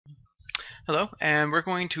Hello, and we're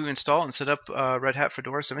going to install and set up Red Hat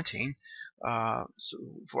Fedora 17.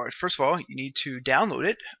 First of all, you need to download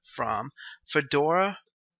it from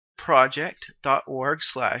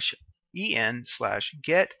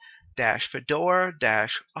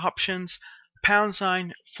fedoraproject.org/en/get-fedora-options #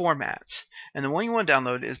 And the one you want to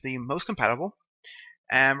download is the most compatible.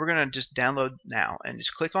 And we're going to just download now and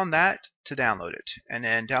just click on that to download it, and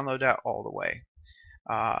then download that all the way.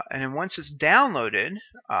 And then once it's downloaded,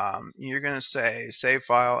 you're going to say save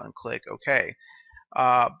file and click OK.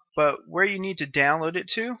 But where you need to download it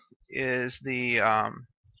to is the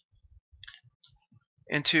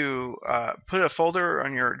put a folder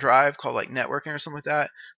on your drive called like networking or something like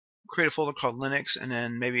that. Create a folder called Linux, and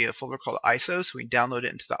then maybe a folder called ISO, so we can download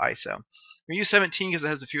it into the ISO. We use 17 because it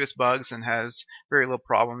has the fewest bugs and has very little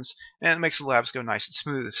problems, and it makes the labs go nice and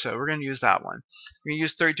smooth, so we're going to use that one. We're going to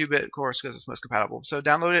use 32-bit, of course, because it's most compatible. So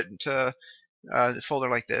download it into a folder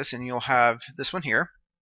like this, and you'll have this one here.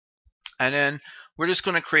 And then we're just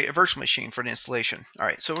going to create a virtual machine for the installation. All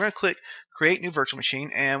right, so we're going to click Create New Virtual Machine,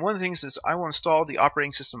 and one of the things is I will install the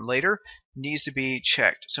operating system later needs to be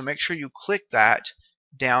checked. So make sure you click that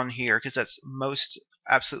down here because that's most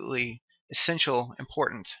absolutely essential,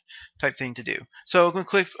 important type thing to do. So we're going to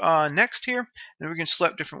click Next here, and we're going to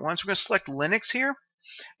select different ones. We're going to select Linux here,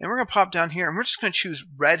 and we're going to pop down here, and we're just going to choose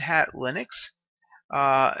Red Hat Linux.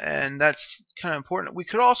 And that's kind of important. We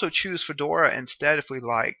could also choose Fedora instead if we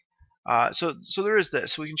like. So there is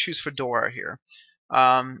this. We can choose Fedora here.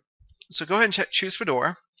 So go ahead and choose Fedora.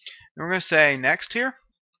 And we're going to say Next here.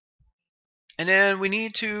 And then we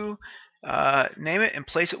need to name it and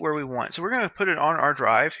place it where we want. So we're going to put it on our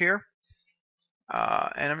drive here.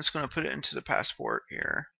 And I'm just going to put it into the passport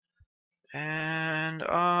here. And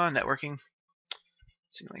networking.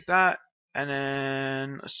 Something like that. And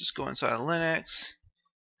then let's just go inside of Linux.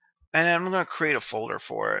 And then I'm going to create a folder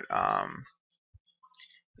for it.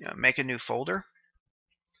 Make a new folder.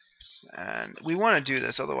 And we want to do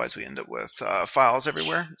this, otherwise we end up with files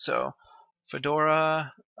everywhere. So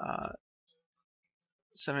Fedora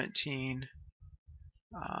 17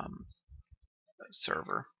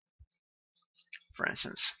 server, for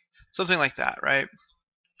instance. Something like that, right?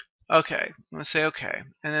 Okay, I'm going to say OK.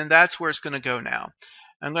 And then that's where it's going to go now.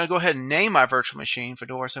 I'm going to go ahead and name my virtual machine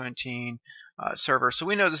Fedora 17 server. So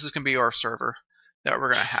we know this is going to be our server that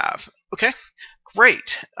we're going to have. Okay,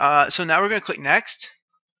 great. So now we're going to click Next.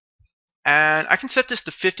 And I can set this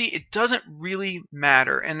to 50. It doesn't really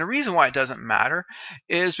matter. And the reason why it doesn't matter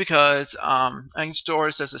is because I can store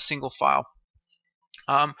this as a single file.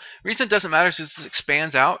 The reason it doesn't matter is because it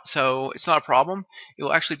expands out, so it's not a problem. It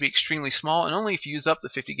will actually be extremely small, and only if you use up the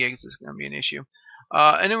 50 gigs is going to be an issue.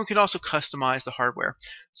 And then we can also customize the hardware.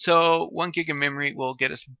 So 1 gig of memory will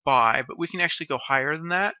get us by, but we can actually go higher than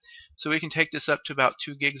that. So we can take this up to about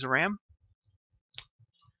 2 gigs of RAM.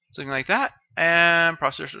 Something like that. And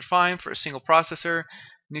processors are fine for a single processor.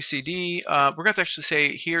 New CD. We're going to actually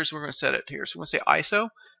say, we're going to set it here. So we're going to say ISO.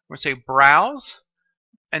 We're going to say Browse.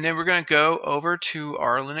 And then we're going to go over to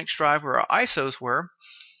our Linux drive where our ISOs were.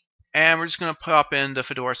 And we're just going to pop in the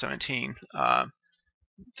Fedora 17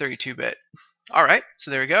 32-bit. All right,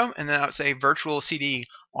 so there we go. And then I would say virtual CD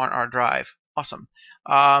on our drive. Awesome.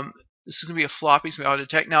 This is going to be a floppy, so we auto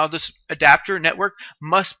detect. Now this adapter network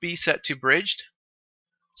must be set to bridged.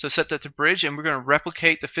 So set that to bridge, and we're going to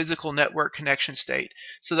replicate the physical network connection state.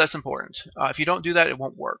 So that's important. If you don't do that, it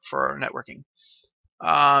won't work for our networking.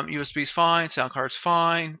 USB is fine, sound card's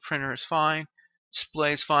fine, printer is fine,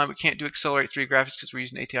 display is fine. We can't do Accelerate 3 graphics because we're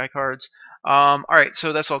using ATI cards. Alright,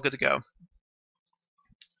 so that's all good to go.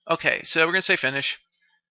 Okay, so we're going to say finish.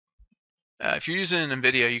 If you're using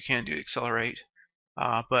NVIDIA, you can do Accelerate,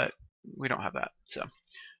 but we don't have that. So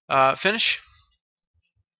finish.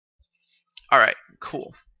 Alright,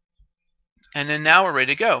 cool. And then now we're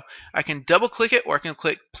ready to go. I can double click it, or I can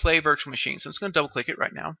click Play Virtual Machine. So I'm just going to double click it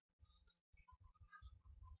right now.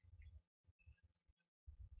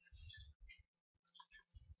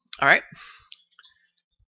 Alright.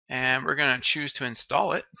 And we're going to choose to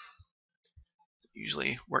install it. It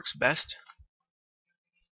usually works best.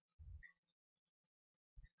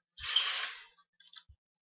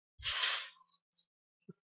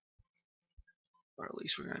 Or at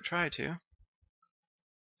least we're going to try to.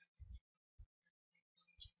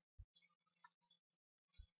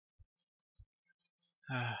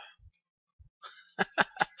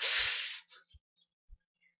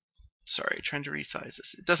 Sorry, trying to resize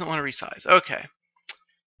this. It doesn't want to resize. Okay,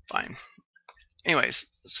 fine. Anyways,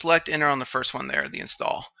 select enter on the first one there, the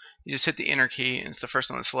install. You just hit the enter key, and it's the first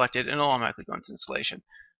one that's selected, and it'll automatically go into installation.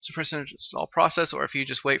 So press install process, or if you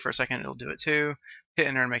just wait for a second, it'll do it too. Hit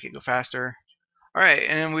enter and make it go faster. All right,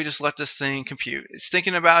 and then we just let this thing compute. It's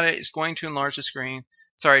thinking about it. It's going to enlarge the screen.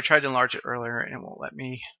 Sorry, I tried to enlarge it earlier and it won't let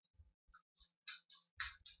me.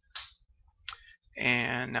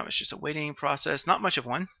 And now it's just a waiting process. Not much of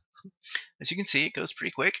one. As you can see, it goes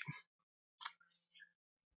pretty quick.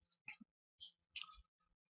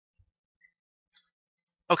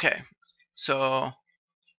 Okay, so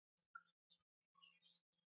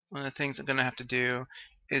one of the things I'm going to have to do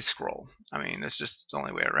is scroll. I mean, that's just the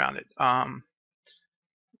only way around it.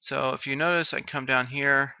 So if you notice, I can come down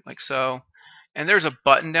here like so, and there's a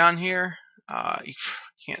button down here. You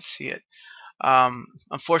can't see it.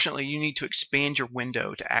 Unfortunately, you need to expand your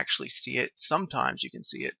window to actually see it. Sometimes you can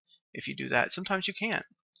see it if you do that. Sometimes you can't.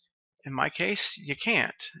 In my case, you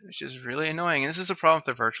can't, which is really annoying. And this is a problem with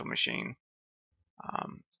the virtual machine.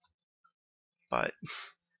 But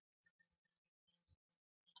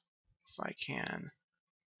if I can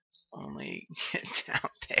only get down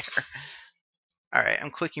there. All right,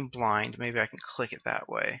 I'm clicking blind. Maybe I can click it that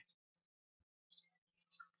way.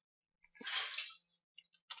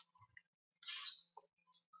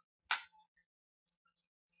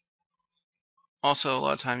 Also, a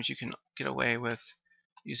lot of times you can get away with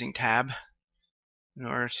using tab in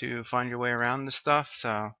order to find your way around this stuff.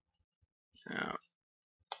 So,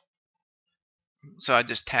 so I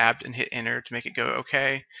just tabbed and hit enter to make it go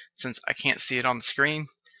okay, since I can't see it on the screen.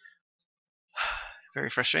 Very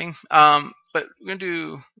frustrating. But we're going to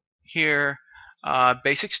do here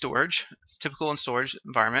basic storage, typical in storage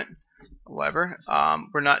environment, whatever.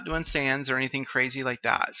 We're not doing sans or anything crazy like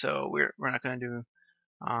that. So we're not going to do.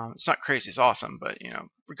 It's not crazy. It's awesome, but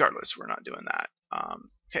regardless, we're not doing that.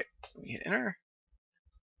 Okay, we hit enter.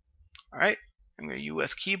 All right, I'm going to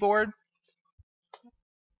US keyboard.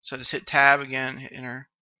 So just hit tab again, hit enter.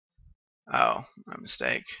 Oh, my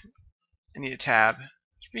mistake. I need a tab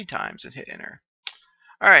 3 times and hit enter.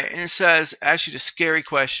 All right, and it says, asks you the scary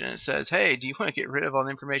question. It says, hey, do you want to get rid of all the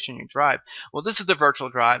information in your drive? Well, this is the virtual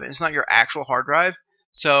drive, and it's not your actual hard drive.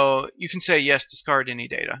 So you can say, yes, discard any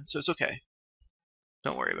data. So it's okay.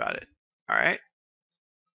 Don't worry about it. All right.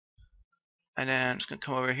 And then I'm just going to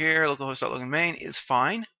come over here. Localhost.login main is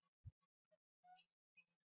fine.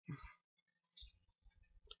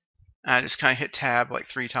 I just kind of hit tab like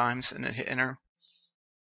 3 times and then hit enter.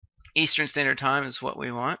 Eastern Standard Time is what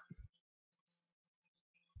we want.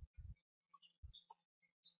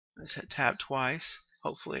 Let's hit tab twice.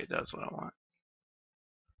 Hopefully it does what I want.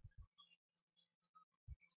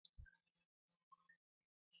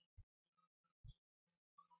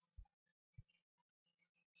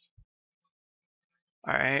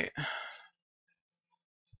 All right.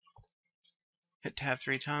 Hit tab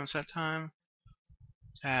 3 times that time.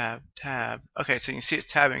 Tab, tab. Okay, so you can see it's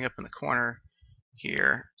tabbing up in the corner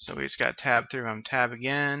here. So we just got tab through them. Tab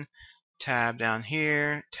again, tab down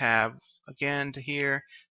here, tab again to here,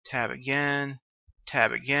 tab again,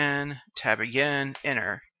 tab again, tab again,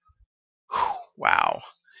 enter. Whew, wow.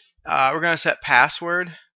 We're going to set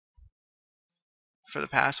password for the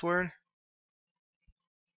password,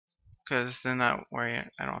 because then I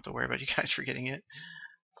don't have to worry about you guys forgetting it.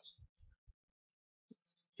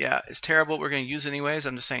 Yeah, it's terrible. We're going to use it anyways.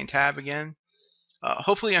 I'm just saying tab again.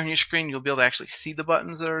 Hopefully on your screen you'll be able to actually see the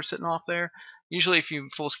buttons that are sitting off there. Usually if you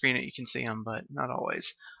full screen it you can see them, but not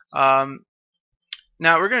always.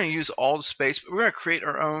 Now we're going to use all the space, but we're going to create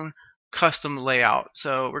our own custom layout.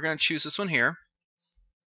 So we're going to choose this one here.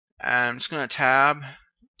 And I'm just going to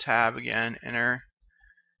tab again, enter,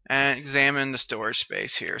 and examine the storage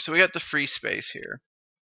space here. So we got the free space here.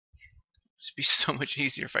 It'd be so much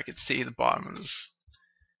easier if I could see the bottom of this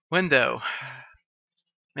window.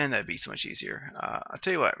 Man, that'd be so much easier. I'll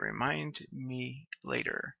tell you what, remind me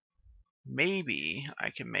later. Maybe I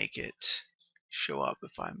can make it show up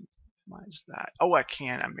if I minimize that. Oh, I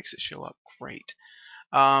can. I makes it show up. Great.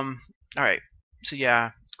 All right. So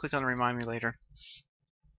yeah, click on remind me later.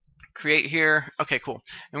 Create here. Okay, cool.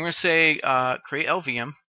 And we're going to say create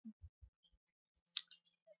LVM.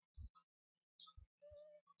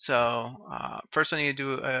 So first I need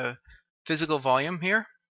to do a physical volume here.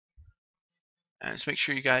 And just make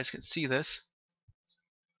sure you guys can see this.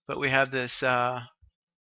 But we have this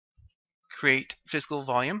create physical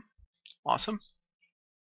volume. Awesome.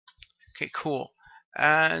 Okay, cool.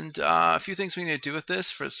 And a few things we need to do with this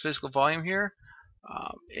for this physical volume here.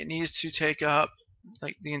 It needs to take up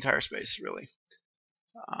like the entire space, really.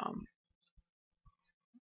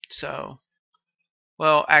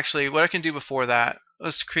 Well, actually, what I can do before that,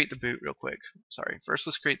 let's create the boot real quick. Sorry, first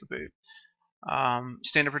let's create the boot.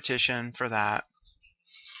 Standard partition for that.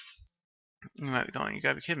 You might be going, you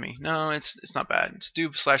gotta be kidding me. No, it's not bad. It's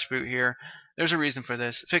do/boot here. There's a reason for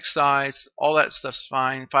this. Fixed size, all that stuff's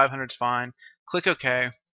fine. 500's fine. Click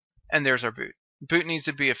OK, and there's our boot. Boot needs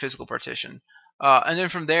to be a physical partition. And then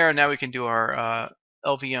from there, now we can do our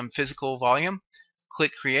LVM physical volume.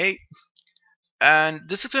 Click Create. And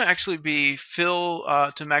this is going to actually be fill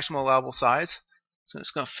to maximum allowable size. So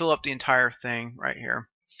it's going to fill up the entire thing right here.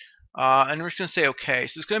 And we're just going to say OK.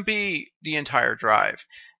 So it's going to be the entire drive.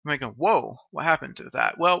 You might go, whoa, what happened to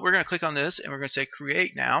that? Well, we're going to click on this, and we're going to say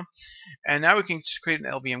Create now. And now we can just create an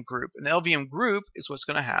LVM group. An LVM group is what's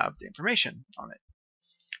going to have the information on it.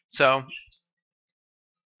 So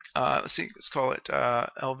let's see, let's call it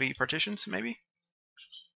LV partitions, maybe.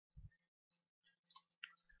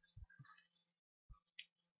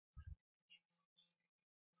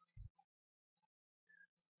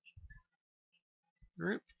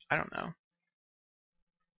 Group, I don't know.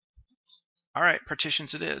 All right,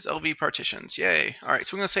 partitions it is. LV partitions, yay. All right,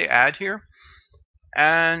 so we're going to say add here.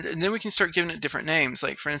 And then we can start giving it different names.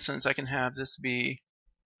 Like, for instance, I can have this be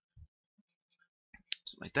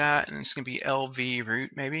something like that, and it's going to be LV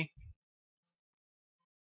root, maybe.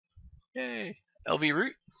 Yay, LV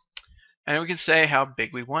root. And we can say how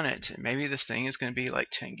big we want it. Maybe this thing is going to be like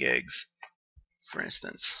 10 gigs, for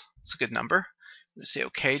instance. It's a good number. We're going to say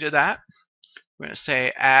OK to that. We're going to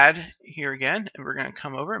say add here again, and we're going to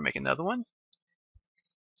come over and make another one.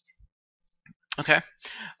 Okay.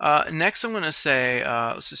 Next, I'm going to say,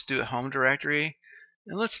 let's just do a home directory,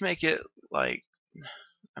 and let's make it like,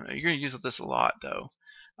 I don't know, you're going to use this a lot though.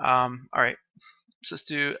 All right, so let's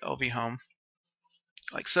do LV home,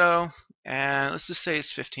 like so, and let's just say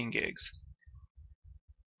it's 15 gigs.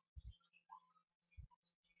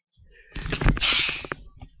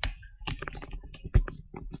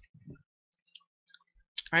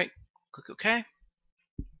 All right, click OK.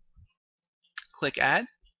 Click Add.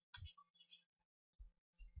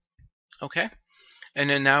 Okay. And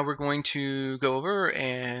then now we're going to go over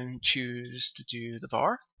and choose to do the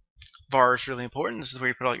var. var is really important. This is where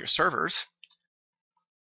you put all your servers.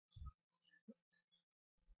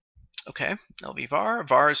 Okay, LV var.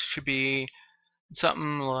 vars should be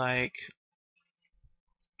something like,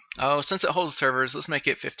 oh, since it holds servers, let's make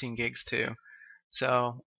it 15 gigs too.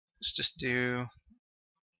 So let's just do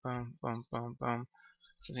boom, boom, boom, boom,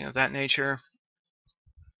 something of that nature.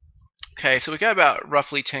 Okay, so we got about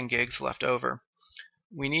roughly 10 gigs left over.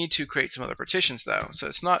 We need to create some other partitions though,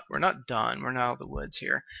 so we're not done. We're not out of the woods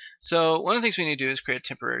here. So one of the things we need to do is create a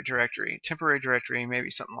temporary directory. Temporary directory,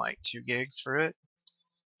 maybe something like 2 gigs for it.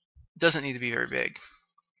 It doesn't need to be very big.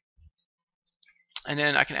 And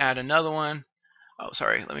then I can add another one. Oh,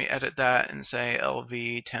 sorry, let me edit that and say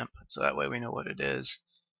LV temp, so that way we know what it is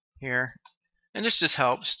here. And this just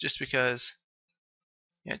helps, just because,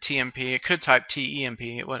 you know, TMP, it could type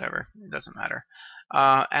TEMP, whatever, it doesn't matter.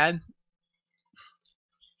 Add.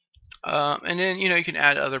 And then, you know, you can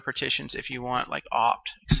add other partitions if you want, like opt,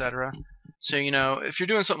 etc. So, you know, if you're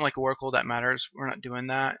doing something like Oracle, that matters. We're not doing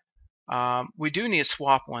that. We do need a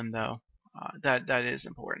swap one though. That is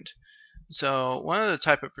important. So one of the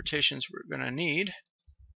type of partitions we're going to need,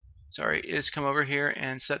 is come over here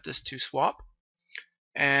and set this to swap.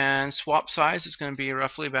 And swap size is going to be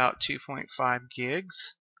roughly about 2.5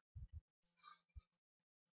 gigs.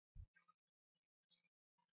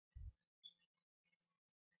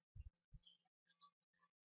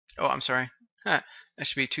 Oh, I'm sorry. That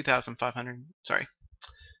should be 2,500. Sorry,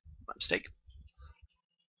 my mistake.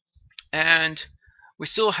 And we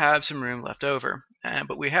still have some room left over,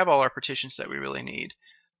 but we have all our partitions that we really need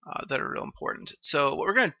that are real important. So what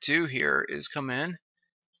we're going to do here is come in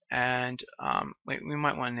and we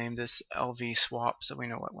might want to name this LV swap so we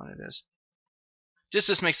know what one it is. Just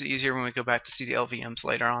this makes it easier when we go back to see the LVMs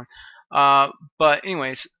later on. But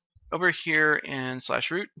anyways, over here in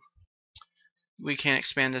 /root, we can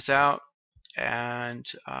expand this out and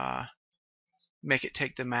make it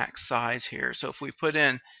take the max size here. So if we put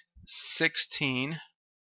in 16.128,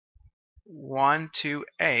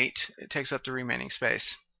 it takes up the remaining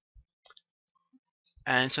space.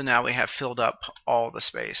 And so now we have filled up all the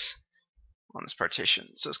space on this partition.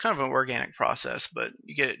 So it's kind of an organic process, but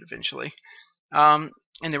you get it eventually. And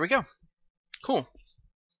there we go. Cool.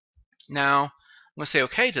 Now I'm going to say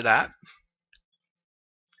OK to that.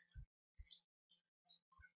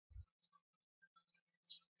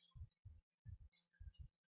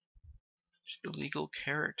 Illegal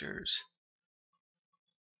characters.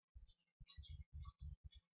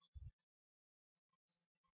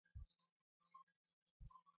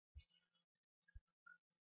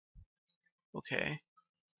 Okay.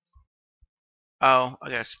 Oh, I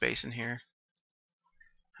got a space in here.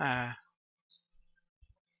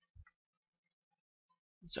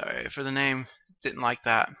 Sorry for the name. Didn't like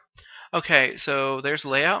that. Okay, so there's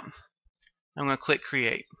layout. I'm going to click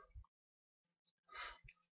create.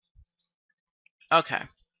 Okay.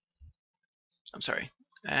 I'm sorry.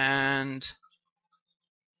 And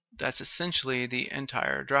that's essentially the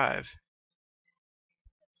entire drive.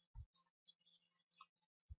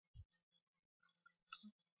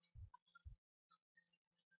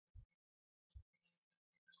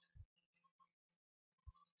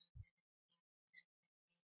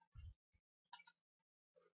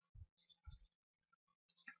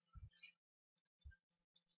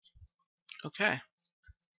 Okay.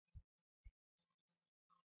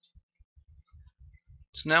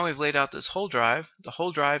 So now we've laid out this whole drive. The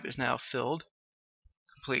whole drive is now filled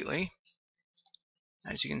completely.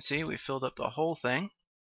 As you can see, we filled up the whole thing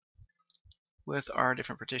with our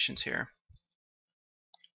different partitions here.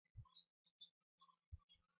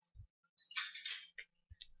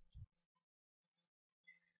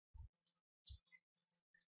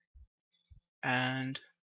 And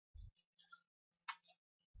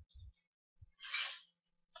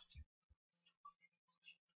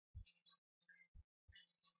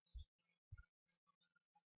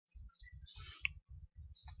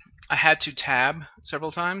I had to tab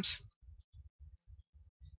several times.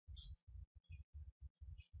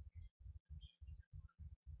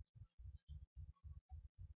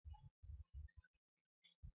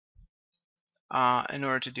 In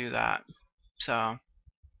order to do that. So,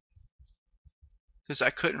 because I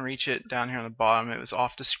couldn't reach it down here on the bottom, it was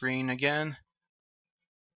off the screen again.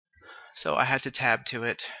 So I had to tab to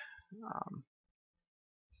it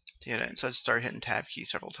to get it. And so I started hitting tab key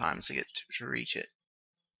several times to get to reach it.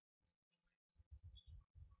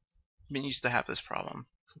 I've been used to have this problem.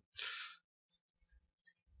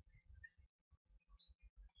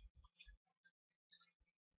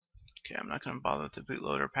 Okay, I'm not going to bother with the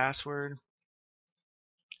bootloader password.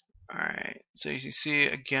 Alright, so as you see,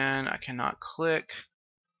 again, I cannot click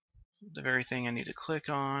the very thing I need to click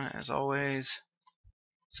on, as always.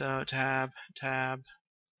 So tab, tab,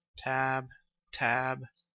 tab, tab,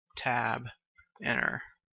 tab, enter.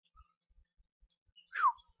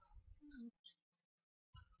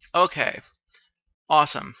 Okay,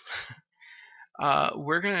 awesome.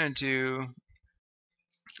 We're going to do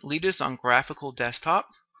lead us on graphical desktop,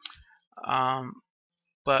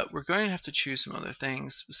 but we're going to have to choose some other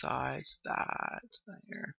things besides that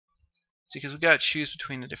here, because we've got to choose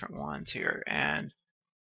between the different ones here, and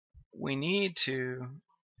we need to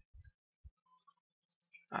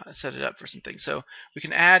set it up for something. So we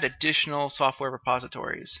can add additional software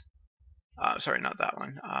repositories. Sorry, not that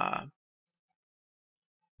one.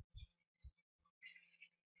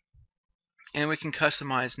 And we can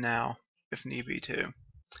customize now if need be too,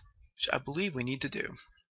 which I believe we need to do,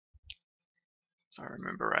 if I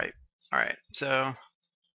remember right. Alright, so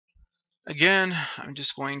again, I'm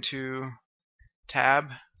just going to tab,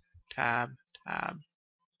 tab, tab,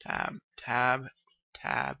 tab, tab,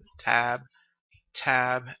 tab, tab,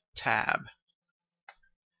 tab, tab.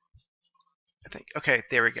 I think. Okay,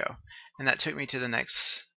 there we go. And that took me to the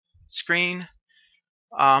next screen.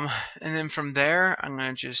 And then from there, I'm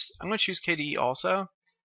gonna choose KDE also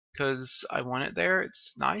because I want it there.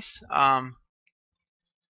 It's nice.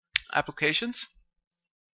 Applications.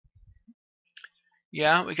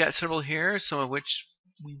 Yeah, we got several here, some of which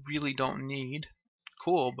we really don't need.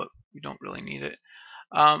 Cool, but we don't really need it.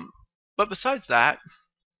 But besides that,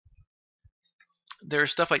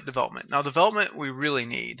 there's stuff like development. Now, development we really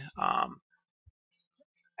need,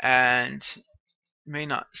 and it may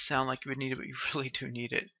not sound like you would need it, but you really do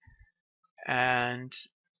need it. And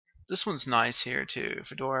this one's nice here too.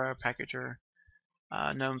 Fedora, Packager,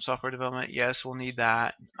 GNOME software development. Yes, we'll need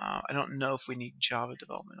that. I don't know if we need Java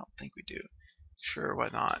development. I don't think we do. Sure, why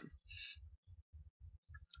not?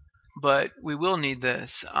 But we will need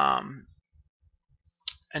this. And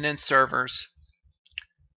then servers.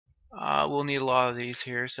 We'll need a lot of these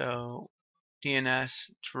here. So DNS,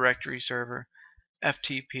 directory server,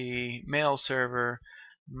 FTP, mail server,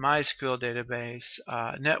 MySQL database,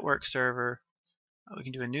 network server. We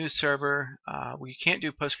can do a news server. We can't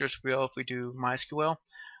do PostgreSQL if we do MySQL.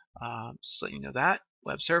 Just let you know that.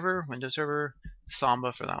 Web server, Windows server,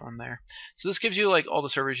 Samba for that one there. So this gives you like all the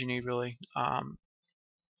servers you need really. And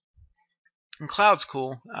cloud's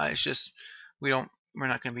cool. It's just we're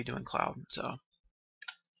not going to be doing cloud. So,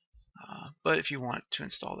 but if you want to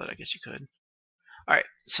install that, I guess you could. All right,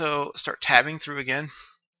 so start tabbing through again.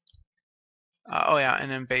 Oh yeah,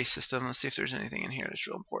 and then base system. Let's see if there's anything in here that's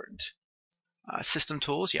real important. System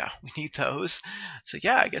tools, yeah, we need those. So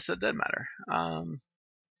yeah, I guess that does matter.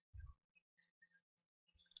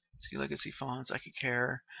 See legacy fonts, I could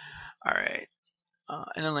care. All right,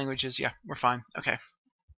 and then languages, yeah, we're fine. Okay.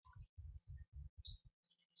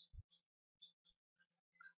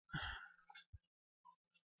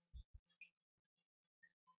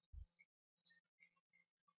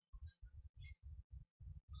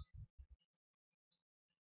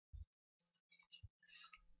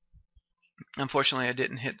 Unfortunately, I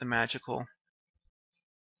didn't hit the magical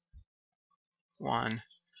one.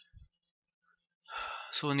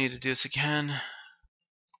 So we'll need to do this again.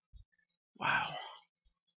 Wow.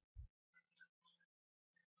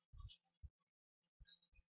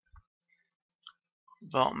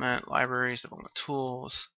 Development, libraries, development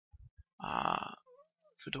tools,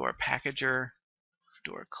 Fedora packager,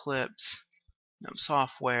 Fedora clips, GNOME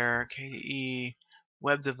software, KDE,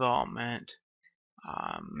 web development,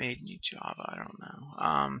 made in Java, I don't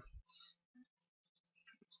know.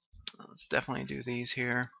 Let's definitely do these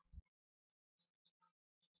here.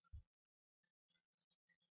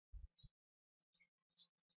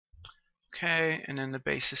 Okay, and then the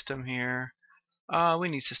base system here. We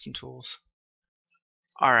need system tools.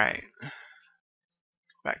 Alright,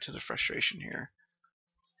 back to the frustration here.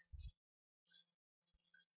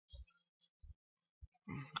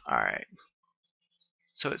 Alright,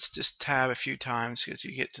 so it's just tab a few times because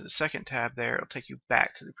you get to the second tab there, it'll take you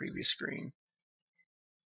back to the previous screen.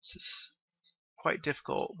 This is quite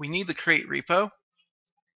difficult. We need the create repo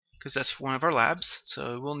because that's one of our labs,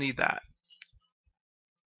 so we'll need that.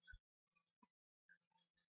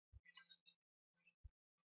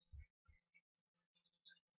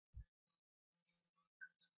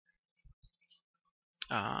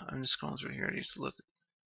 I'm just going through here just to look.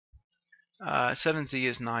 7Z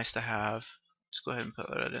is nice to have. Just go ahead and put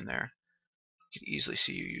that in there. You can easily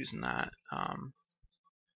see you using that.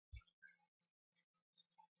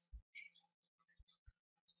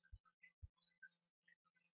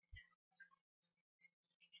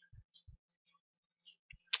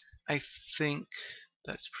 I think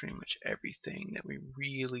that's pretty much everything that we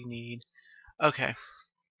really need. Okay.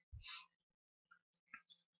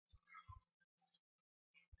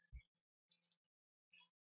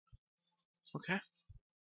 Okay.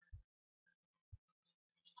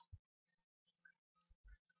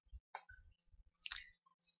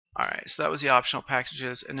 Alright, so that was the optional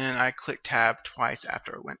packages, and then I clicked tab twice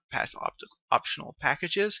after I went past optional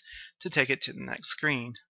packages to take it to the next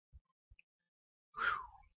screen.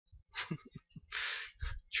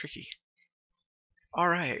 Tricky.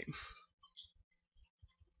 Alright.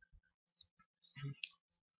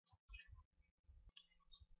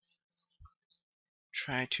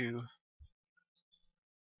 Try to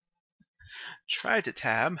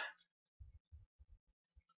tab.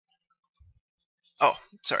 Oh,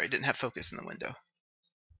 sorry, I didn't have focus in the window.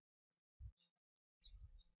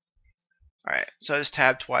 Alright, so I just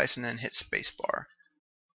tabbed twice and then hit spacebar.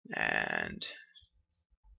 And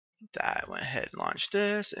that went ahead and launched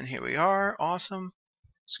this, and here we are. Awesome.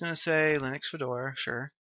 Just going to say Linux Fedora,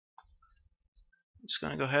 sure. I'm just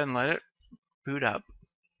going to go ahead and let it boot up.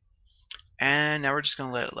 And now we're just going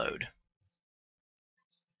to let it load.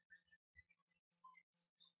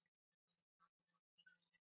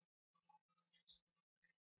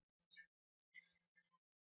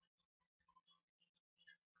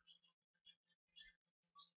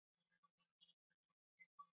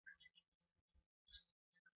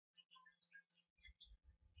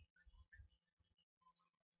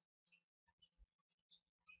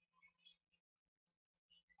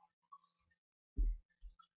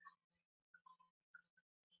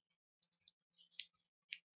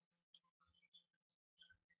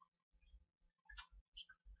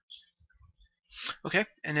 Okay,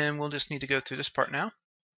 and then we'll just need to go through this part now.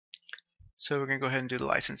 So we're going to go ahead and do the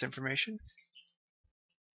license information.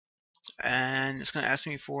 And it's going to ask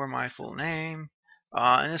me for my full name.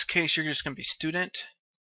 In this case, you're just going to be student.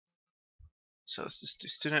 So it's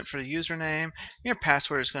just student for the username. Your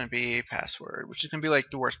password is going to be password, which is going to be like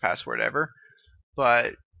the worst password ever.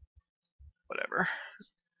 But whatever.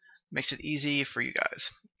 Makes it easy for you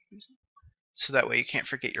guys. So that way you can't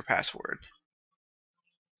forget your password.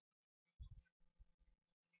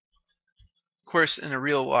 Of course, in a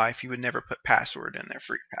real life, you would never put password in there,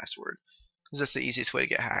 free password, because that's the easiest way to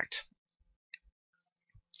get hacked.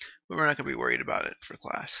 But we're not going to be worried about it for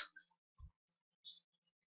class.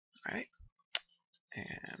 Alright.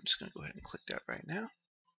 And I'm just going to go ahead and click that right now.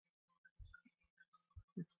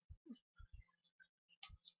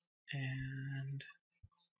 And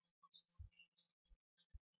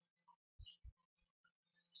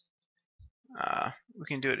we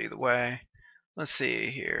can do it either way. Let's see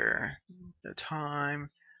here. The time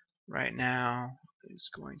right now is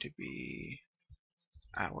going to be,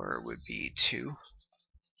 hour would be 2.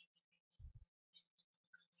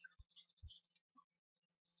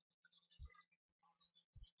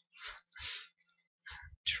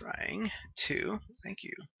 Trying 2. Thank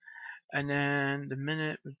you. And then the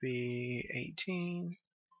minute would be 18.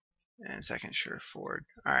 And second, sure, forward.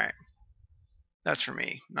 Alright. That's for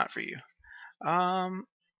me, not for you.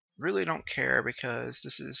 really don't care because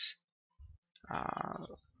this is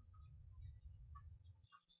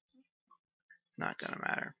not going to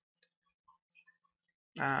matter.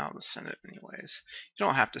 I'll just send it anyways. You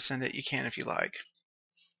don't have to send it. You can if you like.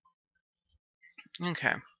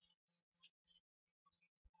 Okay.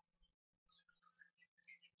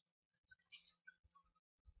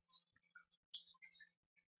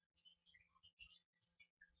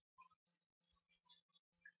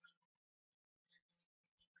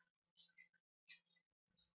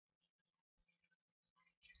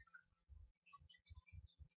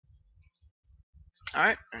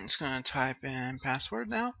 Alright, I'm just going to type in password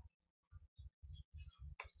now.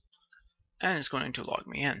 And it's going to log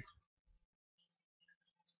me in.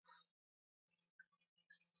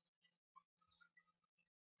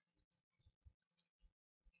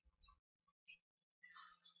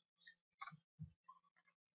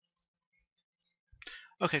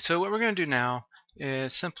 Okay, so what we're going to do now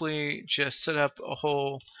is simply just set up a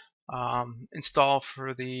whole install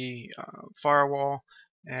for the firewall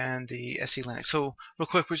and the SE Linux. So real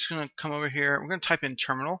quick, we're just going to come over here. We're going to type in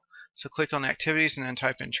terminal. So click on the activities and then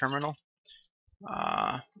type in terminal,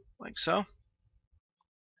 like so.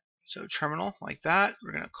 So terminal, like that.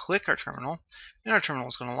 We're going to click our terminal, and our terminal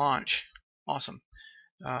is going to launch. Awesome.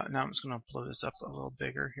 Now I'm just going to blow this up a little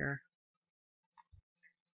bigger here.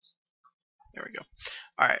 There we go.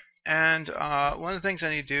 All right, and one of the things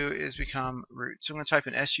I need to do is become root. So I'm going to type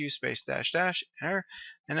in su space dash dash enter,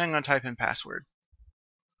 and then I'm going to type in password.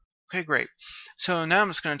 Okay, great. So now I'm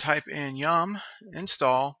just going to type in yum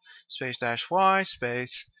install space dash y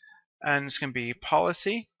space, and it's going to be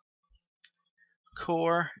policy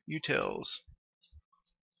core utils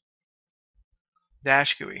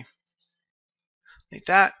dash GUI. Like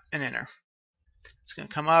that, and enter. It's going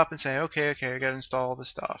to come up and say, okay, I got to install all this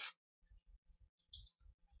stuff.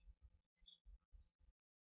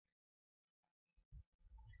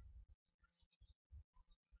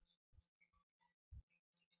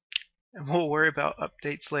 And we'll worry about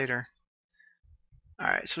updates later.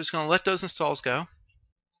 Alright, so we're just going to let those installs go.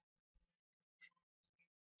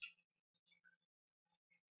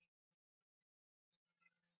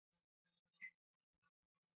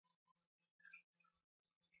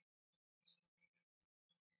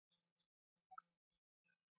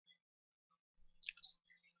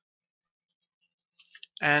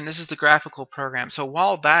 And this is the graphical program. So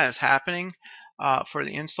while that is happening for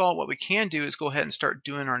the install, what we can do is go ahead and start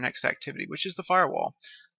doing our next activity, which is the firewall.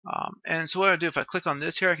 And so what I do, if I click on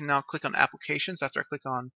this here, I can now click on applications after I click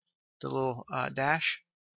on the little dash.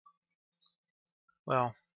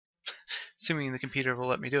 Well, assuming the computer will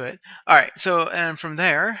let me do it. Alright, so and from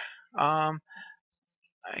there, I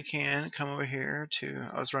can come over here to,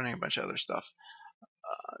 I was running a bunch of other stuff.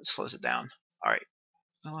 It slows it down. Alright,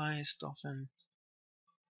 Analyze, Dolphin,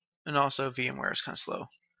 and also VMware is kind of slow.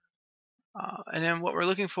 And then what we're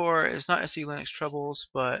looking for is not SE Linux troubles,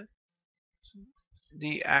 but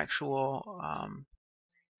the actual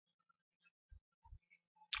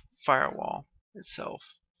firewall itself,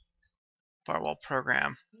 firewall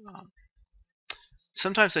program.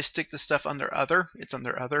 Sometimes I stick this stuff under other. It's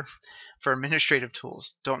under other for administrative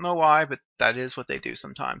tools. Don't know why, but that is what they do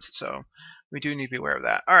sometimes. So we do need to be aware of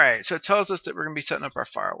that. All right, so it tells us that we're going to be setting up our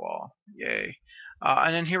firewall. Yay.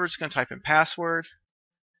 And then here we're just going to type in password.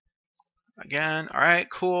 Again, all right,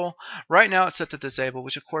 cool. Right now it's set to disable,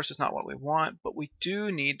 which of course is not what we want, but we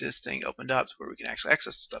do need this thing opened up so where we can actually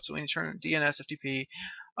access stuff. So we need to turn on DNS, FTP.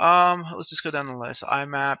 Let's just go down the list.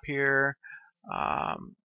 IMAP here.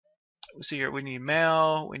 Let's see here. We need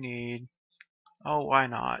mail. We need, oh, why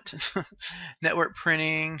not? Network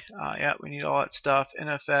printing. Yeah, we need all that stuff.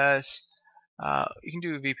 NFS. You can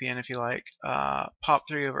do a VPN if you like.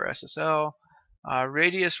 POP3 over SSL.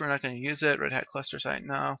 Radius, we're not going to use it. Red Hat cluster site,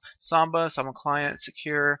 no. Samba client,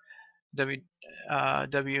 secure. Which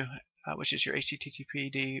is your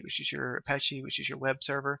HTTPD, which is your Apache, which is your web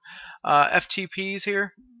server. FTPs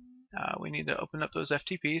here. We need to open up those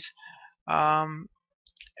FTPs.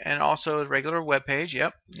 And also a regular web page.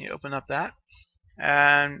 Yep, you open up that.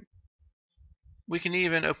 And we can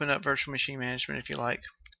even open up virtual machine management if you like.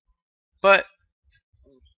 But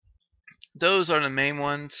those are the main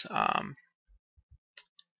ones.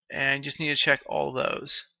 And just need to check all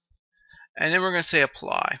those. And then we're going to say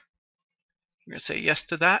apply. We're going to say yes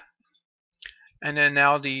to that. And then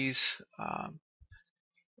now these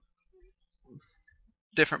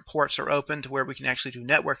different ports are open to where we can actually do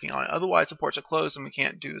networking on it. Otherwise, the ports are closed and we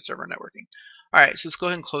can't do the server networking. All right, so let's go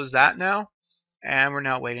ahead and close that now. And we're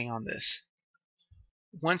now waiting on this.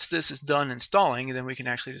 Once this is done installing, then we can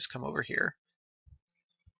actually just come over here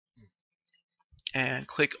and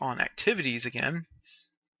click on activities again.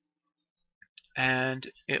 and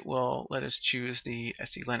it will let us choose the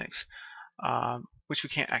SE Linux, which we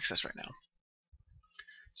can't access right now.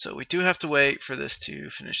 So we do have to wait for this to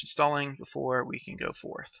finish installing before we can go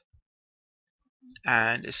forth.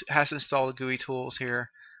 And it has installed the GUI tools here,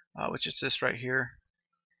 which is this right here,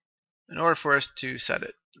 in order for us to set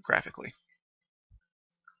it graphically.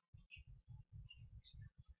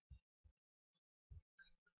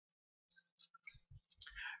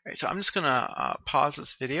 Alright, so I'm just going to pause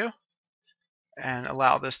this video and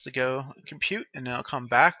allow this to go compute, and then I'll come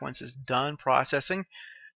back once it's done processing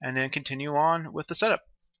and then continue on with the setup.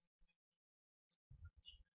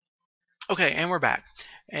 Okay, and we're back,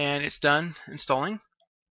 and it's done installing.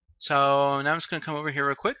 So now I'm just going to come over here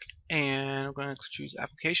real quick, and I'm going to choose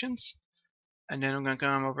applications, and then I'm going to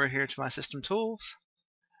come over here to my system tools,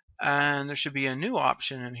 and there should be a new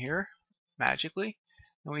option in here magically,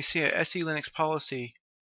 and we see a SE Linux policy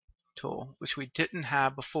tool, which we didn't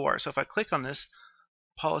have before. So if I click on this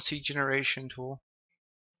policy generation tool,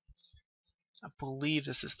 I believe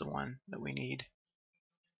this is the one that we need,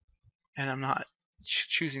 and I'm not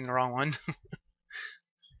choosing the wrong one.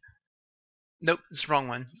 Nope, it's the wrong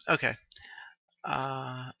one. Okay.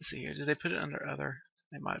 Let's see here. Did they put it under other?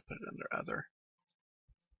 They might have put it under other.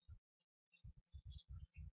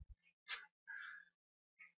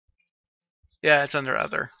 Yeah, it's under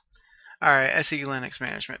other. Alright, SE Linux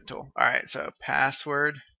management tool. Alright, so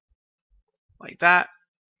password like that.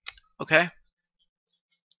 Okay.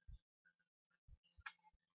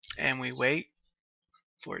 And we wait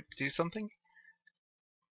for it to do something.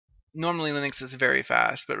 Normally Linux is very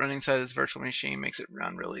fast, but running inside this virtual machine makes it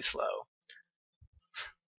run really slow,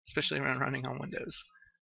 especially when running on Windows.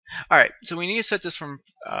 Alright, so we need to set this from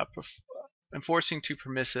enforcing to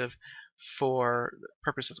permissive for the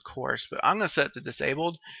purpose of the course, but I'm going to set it to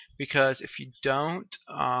disabled, because if you don't,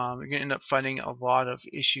 you're going to end up finding a lot of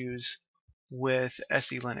issues with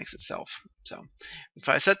SE Linux itself. So if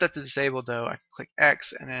I set that to disabled, though, I can click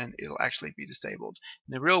X and then it'll actually be disabled.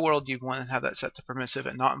 In the real world, you want to have that set to permissive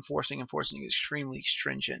and not enforcing. Enforcing is extremely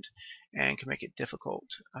stringent and can make it difficult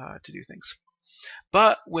to do things.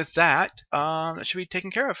 But with that, that should be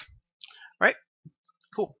taken care of. All right.